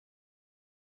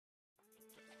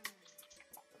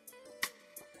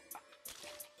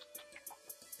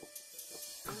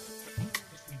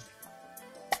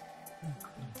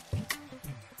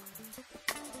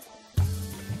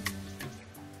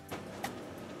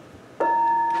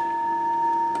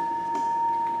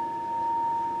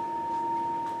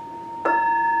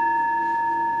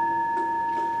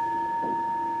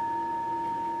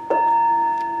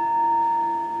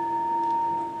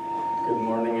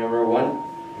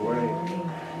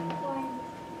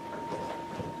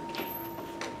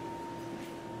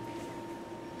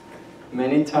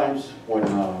many times when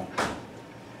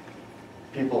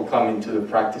people come into the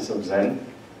practice of Zen,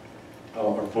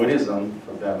 or Buddhism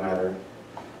for that matter,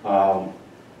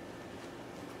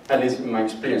 at least in my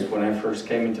experience, when I first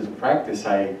came into the practice,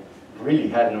 I really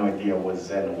had no idea what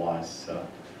Zen was.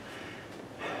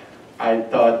 I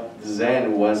thought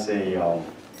Zen was a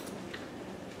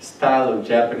style of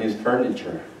Japanese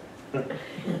furniture.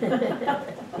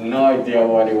 No idea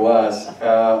what it was.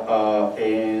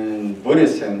 And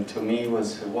Buddhism to me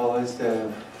was, well, it's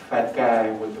the fat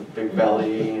guy with the big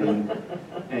belly,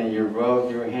 and you rub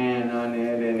your hand on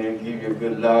it and it gives you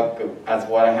good luck. That's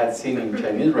what I had seen in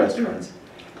Chinese restaurants.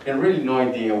 And really no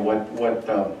idea what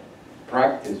the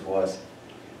practice was.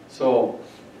 So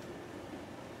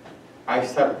I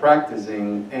started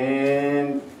practicing,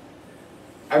 and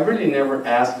I really never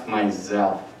asked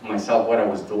myself what I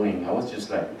was doing. I was just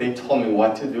like, they told me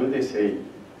what to do. They say,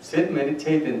 sit,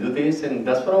 meditate, and do this, and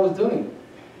that's what I was doing.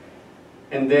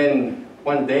 And then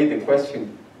one day the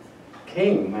question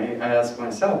came. I asked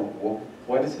myself, well,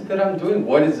 what is it that I'm doing?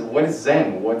 What is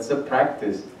Zen? What's the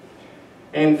practice?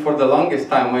 And for the longest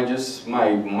time,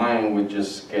 my mind would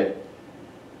just get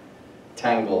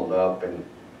tangled up, and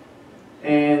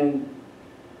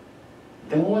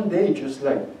then one day, just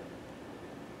like,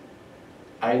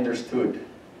 I understood.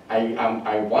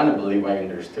 I want to believe I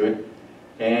understood.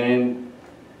 And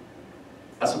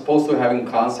as opposed to having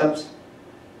concepts,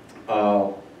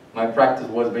 my practice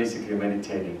was basically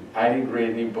meditating. I didn't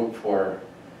read any book for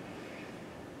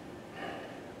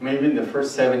maybe in the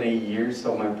first 7-8 years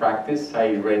of my practice.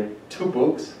 I read 2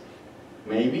 books,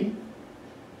 maybe,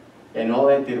 and all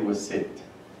I did was sit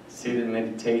and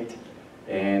meditate.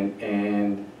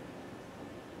 And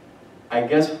I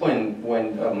guess when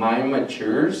mind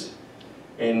matures,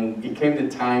 and it came the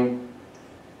time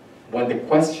when the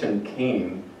question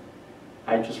came,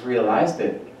 I just realized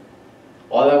that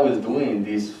all I was doing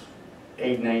these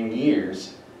 8-9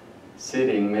 years,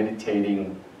 sitting,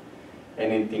 meditating,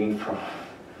 anything from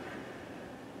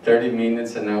 30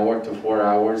 minutes an hour to 4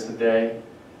 hours a day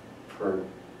for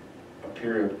a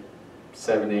period of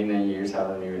 7, 8, 9 years, I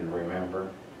don't even remember.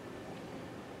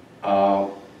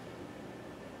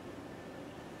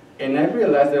 And I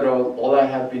realized that all I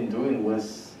had been doing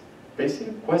was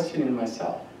basically questioning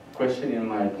myself, questioning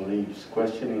my beliefs,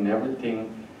 questioning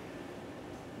everything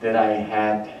that I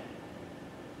had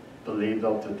believed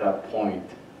up to that point.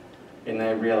 And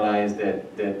I realized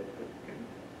that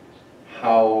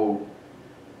how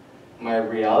my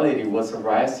reality was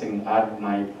arising out of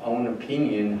my own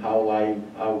opinion,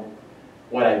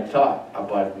 what I thought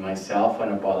about myself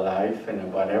and about life and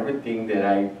about everything that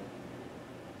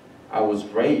I was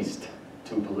raised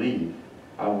to believe.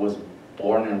 I was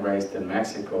born and raised in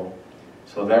Mexico,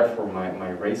 so therefore my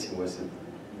raising was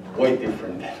way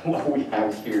different than what we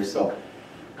have here. So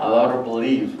a lot of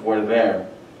beliefs were there,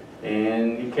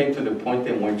 and it came to the point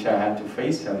in which I had to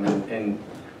face them,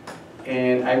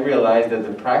 and I realized that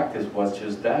the practice was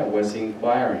just that, was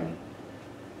inquiring.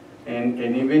 And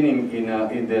even in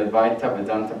the Advaita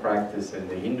Vedanta practice and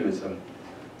the Hinduism,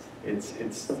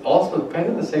 it's also kind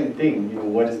of the same thing. You know,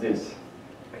 what is this?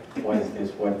 What is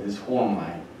this? What is this? Who am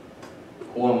I?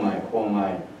 Who am I? Who am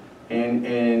I? And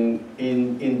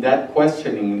in that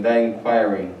questioning, in that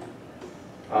inquiring,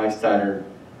 I started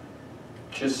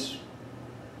just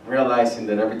realizing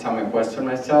that every time I questioned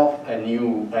myself, a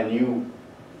new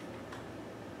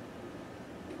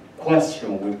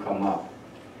question would come up.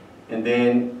 And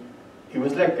then it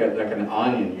was like an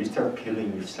onion. You start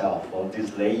peeling yourself, all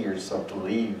these layers of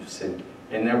beliefs and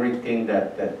everything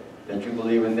that you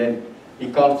believe. And then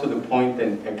it comes to the point,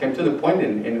 and it came to the point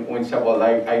in when said, well,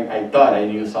 I thought I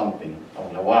knew something. I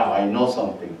was like, wow, I know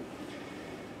something.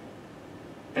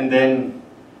 And then,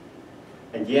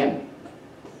 again,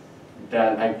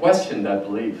 that I questioned that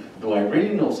belief. Do I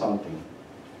really know something?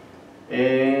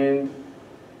 And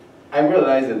I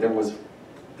realized that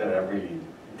I really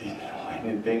didn't know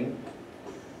anything.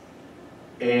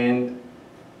 And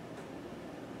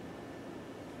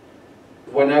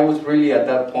when I was really at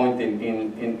that point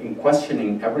in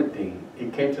questioning everything,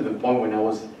 it came to the point when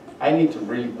I need to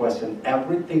really question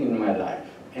everything in my life.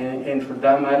 And for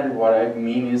that matter, what I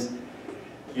mean is,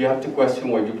 you have to question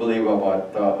what you believe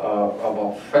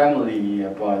about family,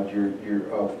 about your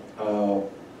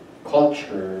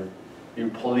culture, your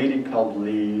political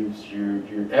beliefs,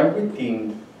 your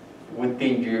everything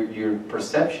within your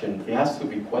perception. It has to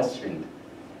be questioned.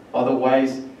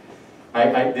 Otherwise,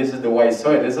 this is the way I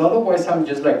saw it. Otherwise, I'm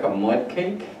just like a mud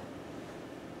cake,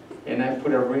 and I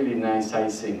put a really nice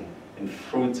icing and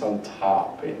fruits on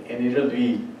top, and it'll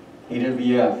be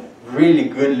a really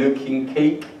good-looking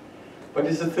cake, but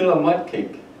it's still a mud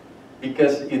cake.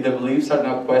 because if the beliefs are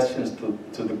not questions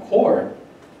to the core,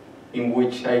 in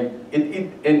which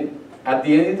and at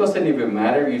the end it doesn't even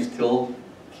matter, you still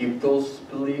keep those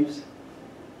beliefs,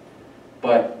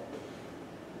 but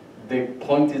the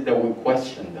point is that we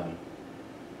question them.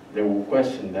 That we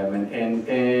question them,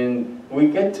 and we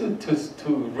get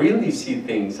to really see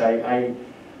things. I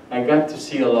got to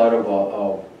see a lot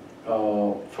of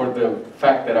for the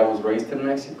fact that I was raised in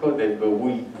Mexico, that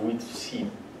we see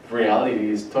reality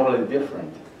is totally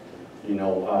different, you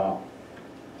know.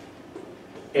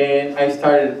 And I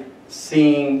started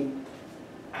seeing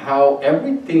how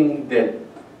everything that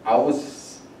I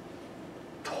was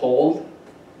told,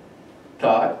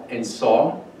 taught, and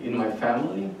saw in my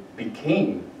family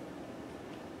became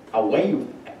a way of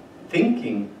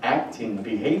thinking, acting,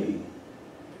 behaving.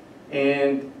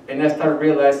 And I started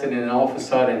realizing, and all of a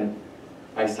sudden,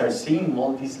 I started seeing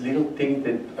all these little things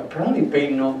that apparently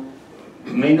made no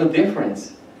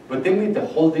difference, but they made the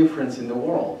whole difference in the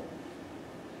world.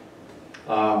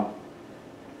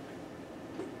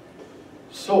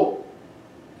 So,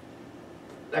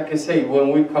 like I say,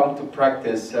 when we come to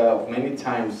practice, many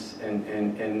times,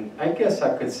 and I guess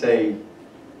I could say,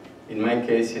 in my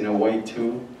case, in a way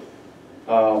too,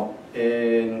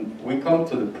 and we come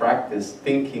to the practice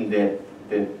thinking that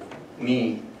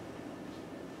me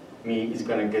is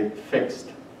going to get fixed,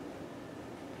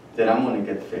 that I'm going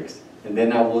to get fixed, and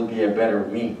then I will be a better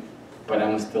me, but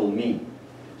I'm still me.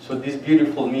 So this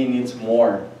beautiful me needs to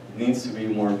be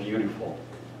more beautiful.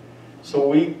 So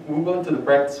we go into the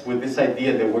practice with this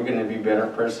idea that we're going to be better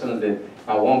persons, that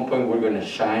at one point we're going to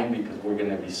shine because we're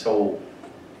going to be so,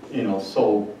 you know,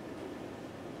 so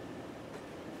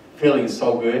feeling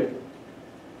so good.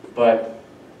 But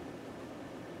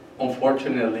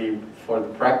unfortunately, for the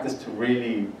practice to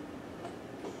really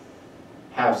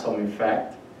have some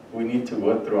effect, we need to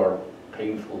go through our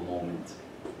painful moments,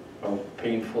 our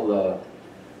painful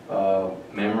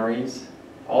memories.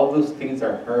 All those things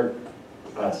are hurt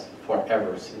us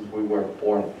forever since we were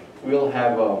born. We all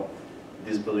have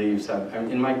these beliefs.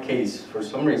 In my case, for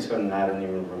some reason, I don't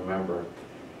even remember.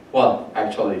 Well,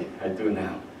 actually, I do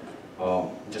now.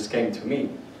 It just came to me.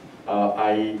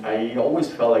 I always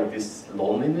felt like this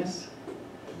loneliness,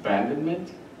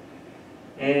 abandonment,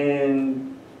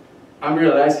 and I'm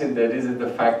realizing that this is the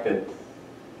fact that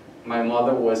my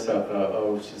mother was,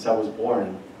 since I was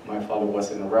born, my father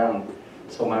wasn't around.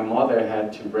 So my mother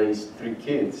had to raise 3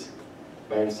 kids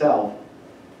by herself,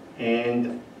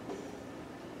 and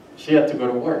she had to go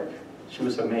to work. She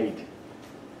was a maid,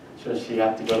 so she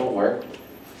had to go to work.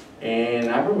 And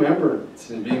I remember,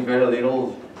 since being very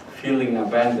little, feeling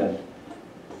abandoned.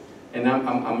 And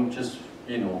I'm just,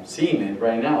 you know, seeing it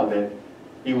right now, that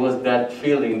it was that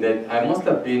feeling that I must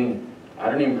have been, I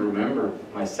don't even remember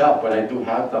myself, but I do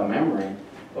have the memory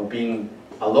of being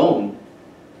alone.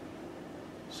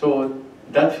 So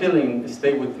that feeling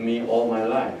stayed with me all my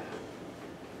life.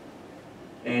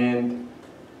 And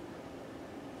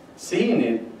seeing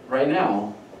it right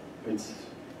now, it's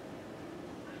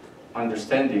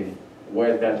understanding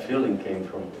where that feeling came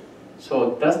from.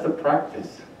 So that's the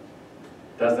practice.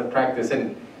 That's the practice.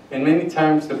 And many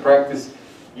times the practice,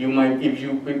 you might, if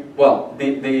you, well,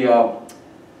 the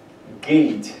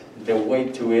gate, the way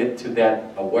to it, to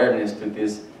that awareness, to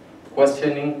this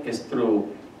questioning, is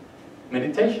through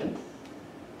meditation.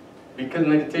 Because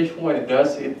meditation, what it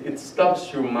does, it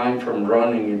stops your mind from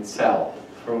running itself,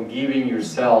 from giving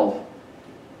yourself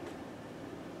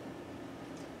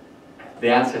the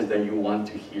answers that you want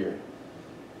to hear,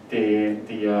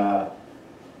 the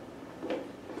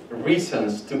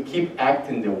reasons to keep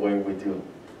acting the way we do.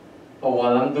 Oh,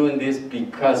 well, I'm doing this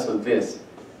because of this.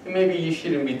 And maybe you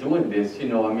shouldn't be doing this, you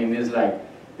know. I mean, it's like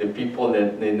the people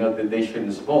that they know that they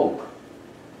shouldn't smoke,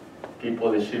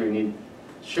 people that shouldn't eat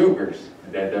sugars,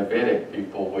 the diabetic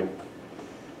people with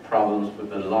problems with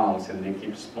the lungs, and they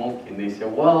keep smoking. They say,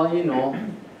 well, you know,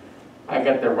 I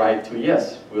got the right to,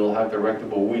 yes, we'll have the right to,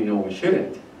 but we know we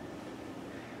shouldn't.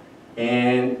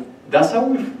 And that's how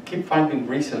we keep finding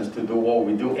reasons to do what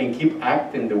we do and keep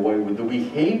acting the way we do,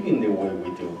 behaving the way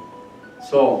we do.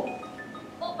 So,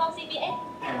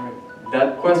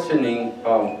 that questioning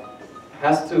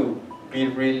has to be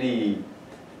really,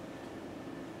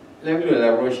 like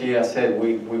Roshi has said,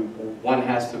 one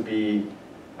has to be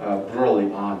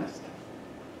brutally honest.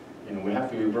 You know, we have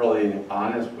to be brutally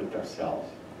honest with ourselves.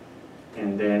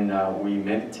 And then we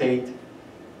meditate,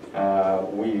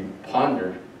 we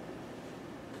ponder,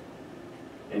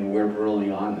 and we're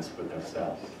brutally honest with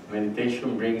ourselves.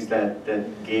 Meditation brings that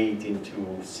gate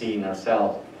into seeing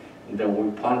ourselves. And then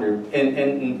we ponder.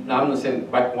 And I'm not saying,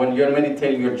 but when you're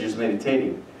meditating, you're just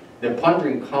meditating. The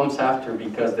pondering comes after,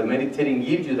 because the meditating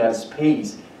gives you that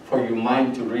space for your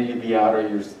mind to really be out of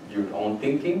your own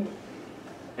thinking.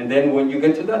 And then when you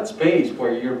get to that space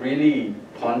where you're really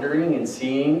pondering and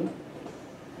seeing,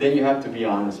 then you have to be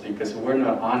honest, because if we're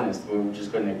not honest, we're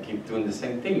just going to keep doing the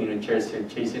same thing, you know,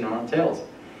 chasing our tails.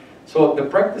 So the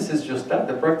practice is just that.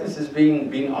 The practice is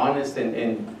being honest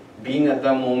and being at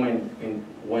that moment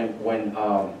when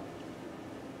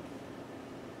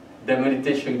the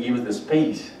meditation gives the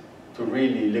space to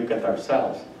really look at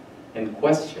ourselves and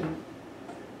question.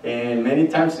 And many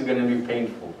times it's going to be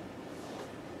painful.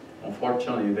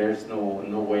 Unfortunately, there's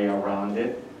no way around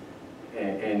it,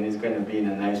 and it's going to be in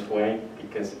a nice way,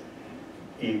 because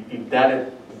if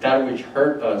that which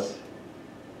hurt us,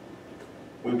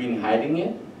 we've been hiding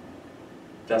it.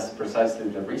 That's precisely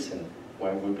the reason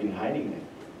why we've been hiding it,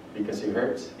 because it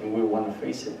hurts, and we want to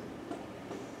face it.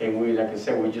 And we, like I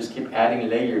said, we just keep adding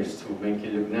layers to make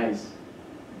it look nice.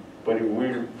 But if we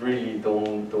really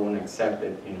don't accept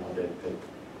it,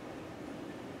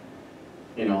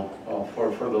 you know,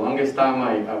 for the longest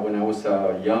time, when I was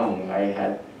young, I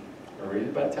had a really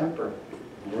bad temper,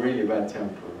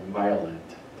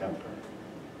 violent temper.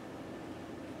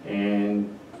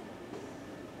 And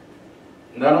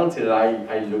not until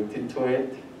I looked into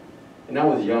it, and I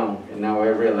was young, and now I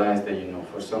realized that, you know,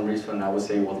 for some reason I was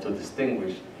able to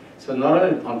distinguish. So not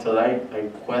until I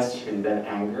questioned that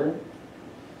anger,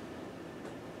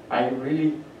 I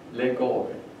really let go of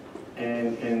it,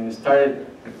 and started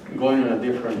going on a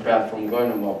different path, from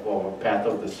going on a path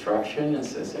of destruction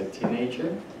as a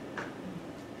teenager,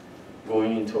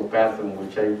 going into a path in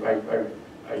which I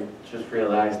just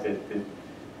realized that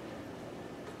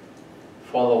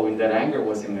following that anger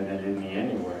wasn't going to lead me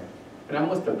anywhere. And I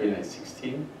must have been like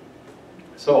 16.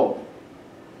 So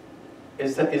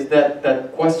it's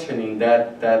that questioning,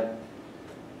 that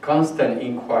constant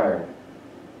inquiring,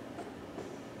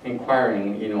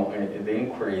 you know, the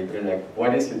inquiry, like,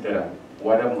 what is it that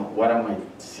what am I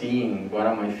seeing, what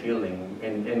am I feeling?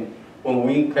 And when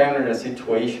we encounter a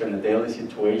situation, a daily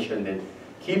situation that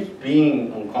keeps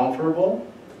being uncomfortable,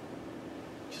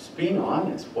 just being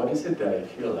honest. What is it that I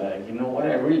feel like? You know what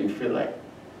I really feel like?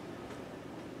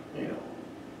 You know,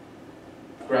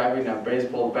 grabbing a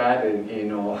baseball bat and, you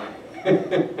know,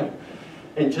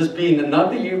 and just being, not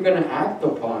that you're going to act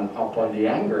upon the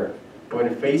anger,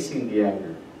 but facing the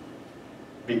anger.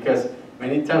 Because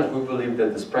many times we believe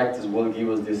that this practice will give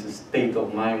us this state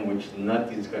of mind which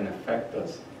nothing's going to affect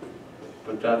us.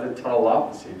 But that's the total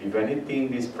opposite. If anything,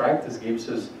 this practice gives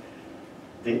us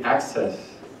the access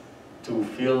to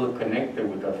feel connected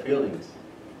with our feelings.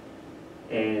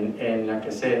 And like I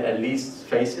said, at least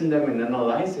facing them and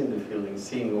analyzing the feelings,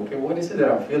 seeing, okay, what is it that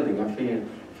I'm feeling? I'm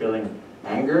feeling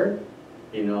anger,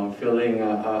 you know, I'm feeling,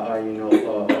 I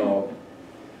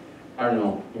don't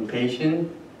know,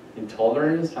 impatient,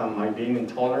 intolerance, am I being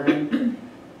intolerant?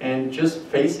 And just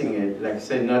facing it, like I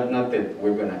said, not that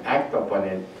we're going to act upon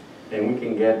it, and we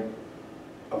can get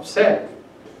upset,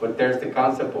 but there's the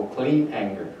concept of clean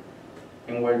anger.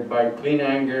 And by clean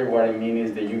anger, what I mean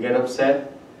is that you get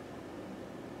upset,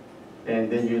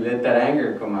 and then you let that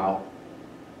anger come out,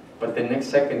 but the next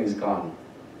second is gone.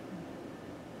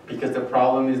 Because the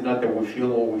problem is not that we feel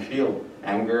what we feel,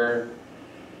 anger,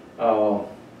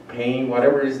 pain,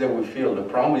 whatever it is that we feel. The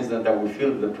problem is not that we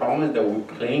feel, the problem is that we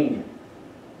cling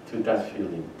to that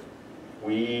feeling.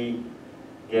 We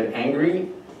get angry,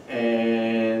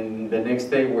 and the next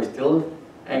day we're still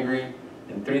angry,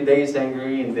 and 3 days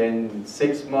angry, and then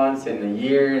 6 months, and a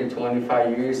year, and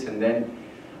 25 years, and then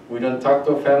we don't talk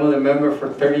to a family member for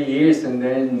 30 years, and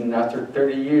then after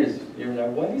 30 years, you're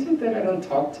like, what is it that I don't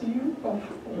talk to you?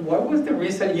 What was the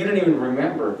reason? You don't even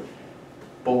remember.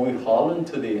 But we hold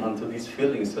onto these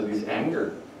feelings, so this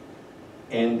anger.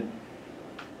 And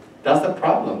that's the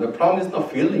problem. The problem is not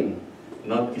feeling.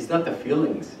 It's not the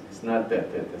feelings. It's not the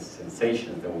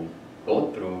sensations that we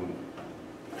go through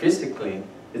physically.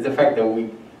 It's the fact that we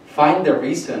find the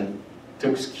reason to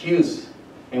excuse.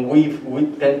 And we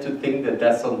tend to think that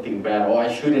that's something bad. Oh, I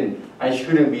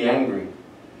shouldn't be angry.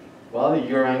 Well,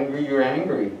 you're angry, you're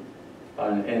angry.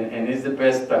 And it's the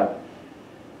best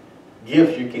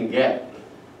gift you can get.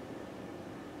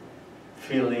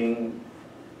 Feeling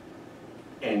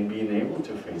and being able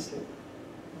to face it.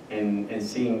 And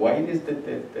seeing why it is that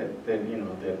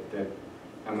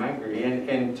I'm angry.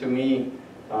 And to me,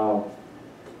 a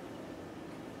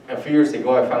few years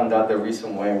ago, I found out the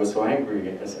reason why I was so angry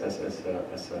as a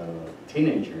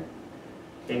teenager.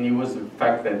 And it was the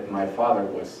fact that my father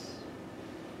was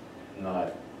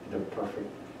not the perfect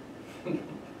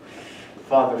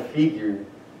father figure.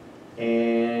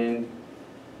 And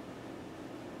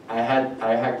I had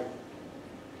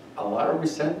lot of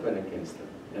resentment against them.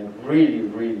 Like really,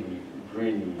 really,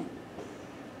 really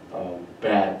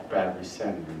bad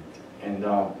resentment. And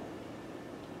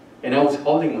I was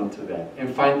holding on to that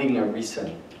and finding a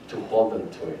reason to hold on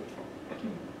to it.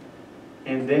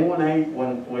 And then when I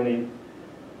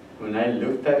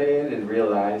looked at it and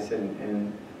realized,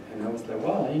 and I was like,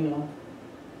 well, you know,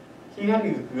 he had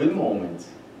his good moments.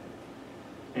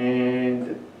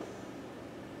 And,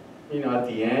 you know, at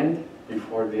the end,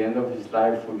 before the end of his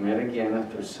life, we met again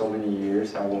after so many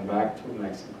years. I went back to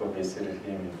Mexico, visited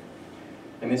him.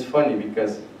 And it's funny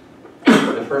because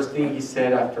the first thing he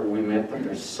said after we met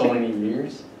after so many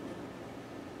years,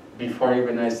 before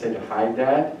even I said, hi,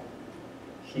 Dad,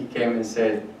 he came and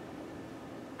said,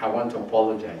 I want to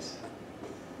apologize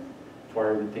for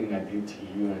everything I did to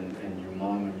you and your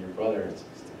mom and your brother and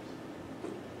sisters.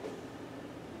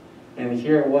 And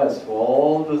here I was, for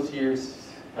all those years,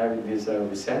 having this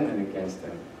resentment against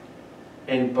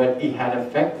them. But it had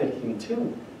affected him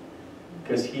too,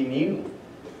 because he knew.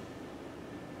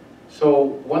 So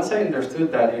once I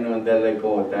understood that, you know, and then let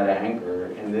go of that anger,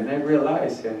 and then I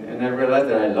realized, and I realized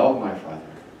that I love my father,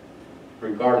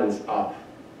 regardless of.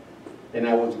 And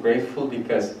I was grateful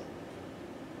because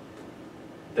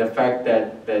the fact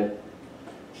that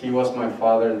he was my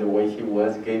father and the way he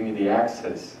was gave me the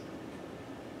access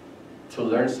to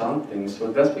learn something.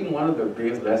 So that's been one of the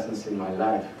biggest lessons in my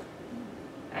life.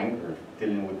 Anger,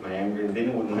 dealing with my anger, and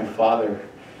dealing with my father,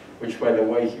 which, by the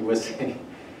way, he was a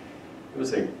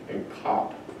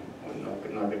cop,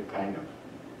 not the kind of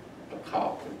a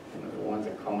cop, you know, the ones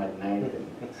that come at night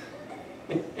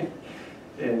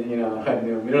and you know, in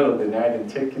the middle of the night and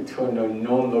take you to an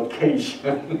unknown location.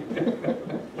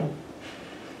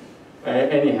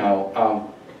 Anyhow,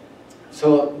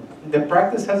 so the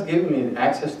practice has given me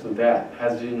access to that,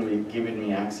 has given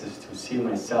me access to see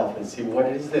myself and see what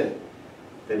is it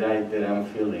that I'm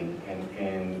feeling,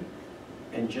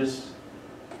 and just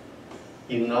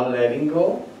in not letting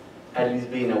go, at least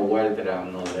being aware that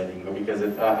I'm not letting go. Because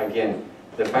again,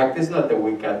 the fact is not that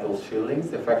we got those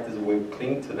feelings, the fact is we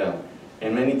cling to them.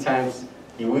 And many times,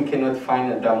 if we cannot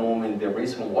find at that moment the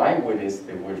reason why it is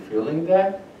that we're feeling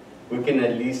that, we can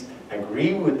at least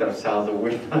agree with ourselves that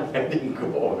we're not letting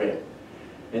go of it.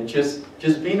 And just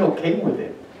being okay with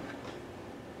it.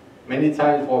 Many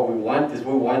times what we want is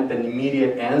we want an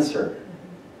immediate answer.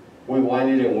 We want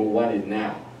it and we want it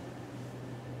now.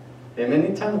 And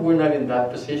many times we're not in that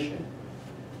position.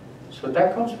 So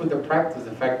that comes with the practice,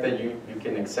 the fact that you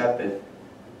can accept it.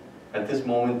 At this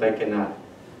moment I cannot,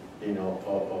 you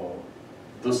know,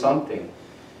 do something.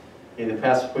 In the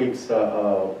past weeks,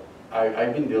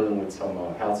 I've been dealing with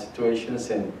some health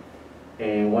situations,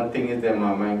 and one thing is that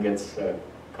my mind gets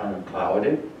kind of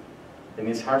clouded, and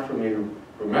it's hard for me to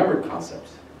remember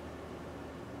concepts.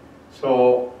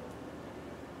 So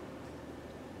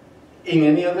in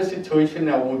any other situation,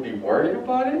 I would be worried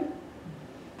about it,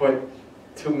 but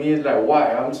to me, it's like,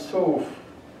 why? I'm so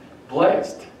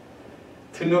blessed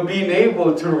to not being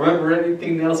able to remember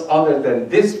anything else other than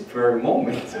this very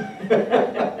moment.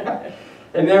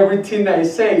 And everything I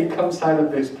say comes out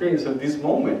of the experience of this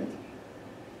moment.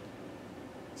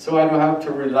 So I don't have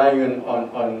to rely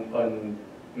on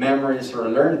memories or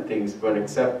learn things, but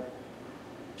except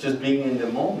just being in the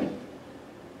moment.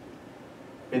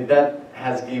 And that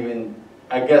has given,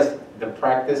 I guess the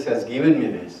practice has given me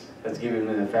this, has given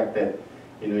me the fact that,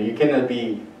 you know, you cannot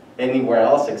be anywhere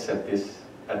else except this,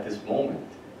 at this moment,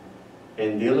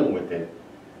 and dealing with it.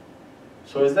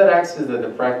 So it's that access that the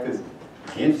practice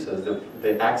gives us,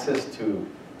 the access to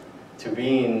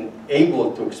being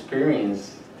able to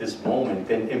experience this moment,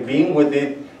 and being with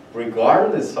it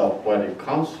regardless of what it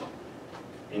comes from,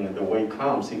 you know, the way it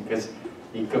comes, because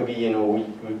it could be, you know, we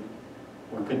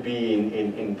could be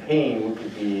in pain, we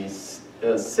could be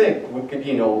sick, we could,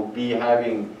 you know, be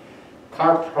having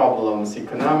car problems,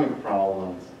 economic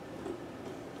problems.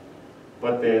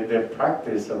 But the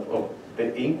practice of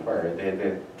the inquiry,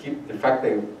 the fact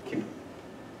that I keep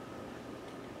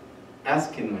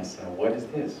asking myself, what is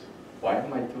this? Why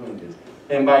am I doing this?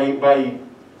 And by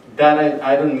that,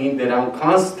 I don't mean that I'm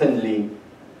constantly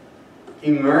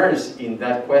immersed in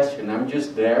that question. I'm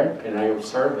just there and I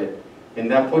observe it.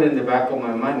 And I put it in the back of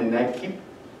my mind and I keep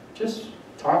just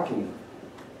talking.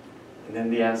 And then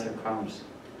the answer comes.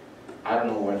 I don't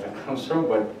know where that comes from,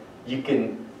 but you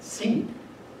can see,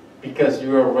 because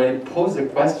you already posed the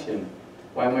question,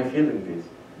 why am I feeling this?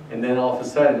 And then all of a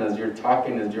sudden, as you're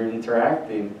talking, as you're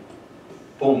interacting,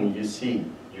 boom, you see,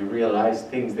 you realize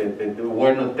things that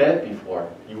were not there before.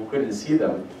 You couldn't see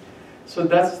them. So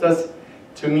that's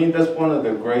to me, that's one of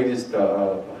the greatest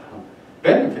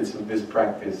benefits of this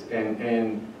practice.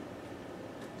 And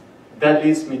that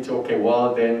leads me to, okay,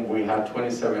 well then we have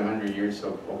 2,700 years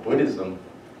of Buddhism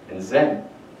and Zen.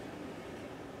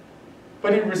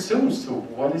 But it resumes to,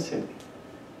 what is it?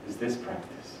 Is this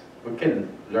practice? We can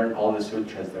learn all the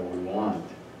sutras that we want,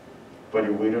 but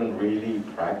if we don't really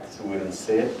practice, we don't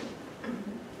sit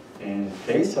and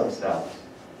face ourselves.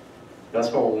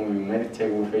 That's why when we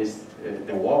meditate, we face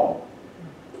the wall.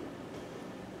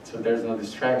 So there's no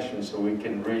distraction, so we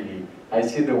can really, I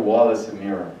see the wall as a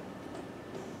mirror.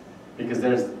 Because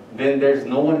there's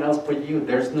no one else but you.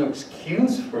 There's no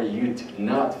excuse for you to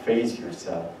not face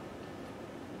yourself.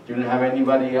 You don't have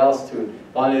anybody else to,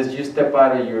 unless you step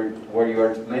out of where you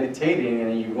are meditating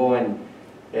and you go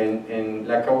and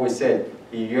like I always said,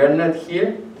 if you're not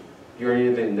here, you're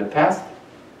either in the past,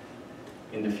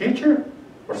 in the future,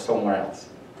 or somewhere else.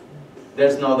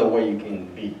 There's no other way you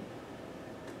can be.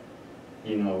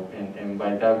 You know, and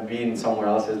by that being somewhere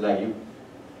else, is like you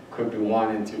could be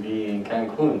wanting to be in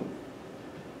Cancun,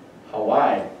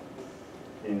 Hawaii,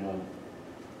 you know.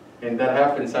 And that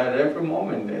happens at every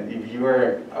moment. And if you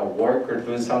are at work or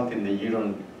doing something that you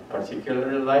don't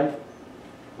particularly like,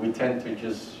 we tend to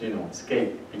just, you know,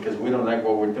 escape because we don't like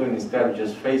what we're doing instead of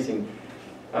just facing.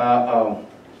 A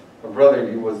brother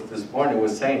this morning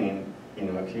was saying, you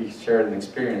know, he shared an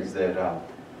experience that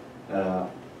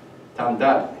Tam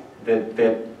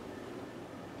that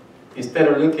instead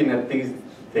of looking at things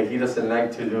that he doesn't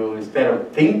like to do, instead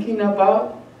of thinking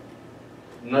about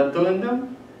not doing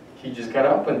them, he just got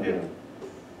up and did them.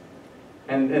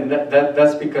 And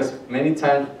that's because many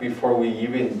times before we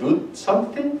even do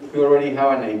something, we already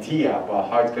have an idea about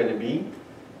how it's going to be,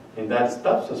 and that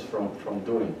stops us from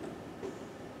doing.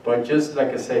 But just like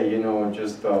I say, you know,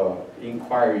 just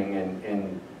inquiring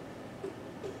and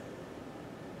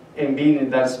being in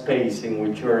that space in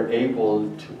which you're able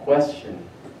to question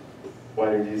what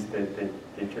it is that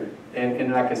you're,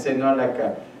 and like I said, not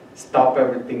like stop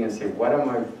everything and say, what am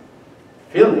I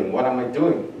feeling? What am I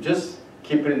doing? Just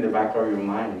keep it in the back of your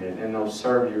mind and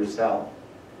observe yourself.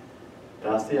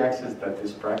 That's the access that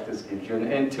this practice gives you.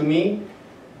 And to me,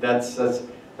 that's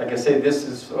like I say, this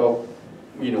is,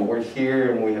 you know, we're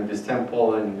here and we have this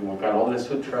temple and we've got all the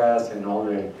sutras and all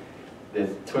the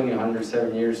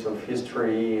 2,107 years of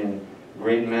history and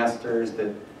great masters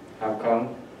that have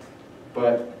come.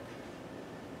 But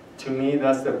to me,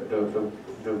 that's the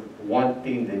one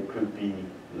thing that could be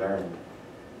learned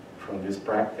from this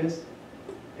practice,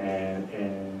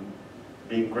 and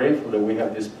being grateful that we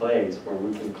have this place where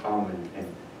we can come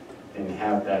and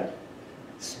have that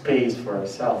space for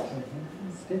ourselves.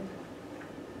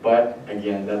 But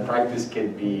again, that practice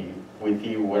can be with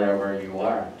you wherever you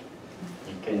are.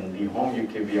 You can be home, you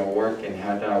can be at work and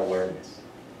have that awareness.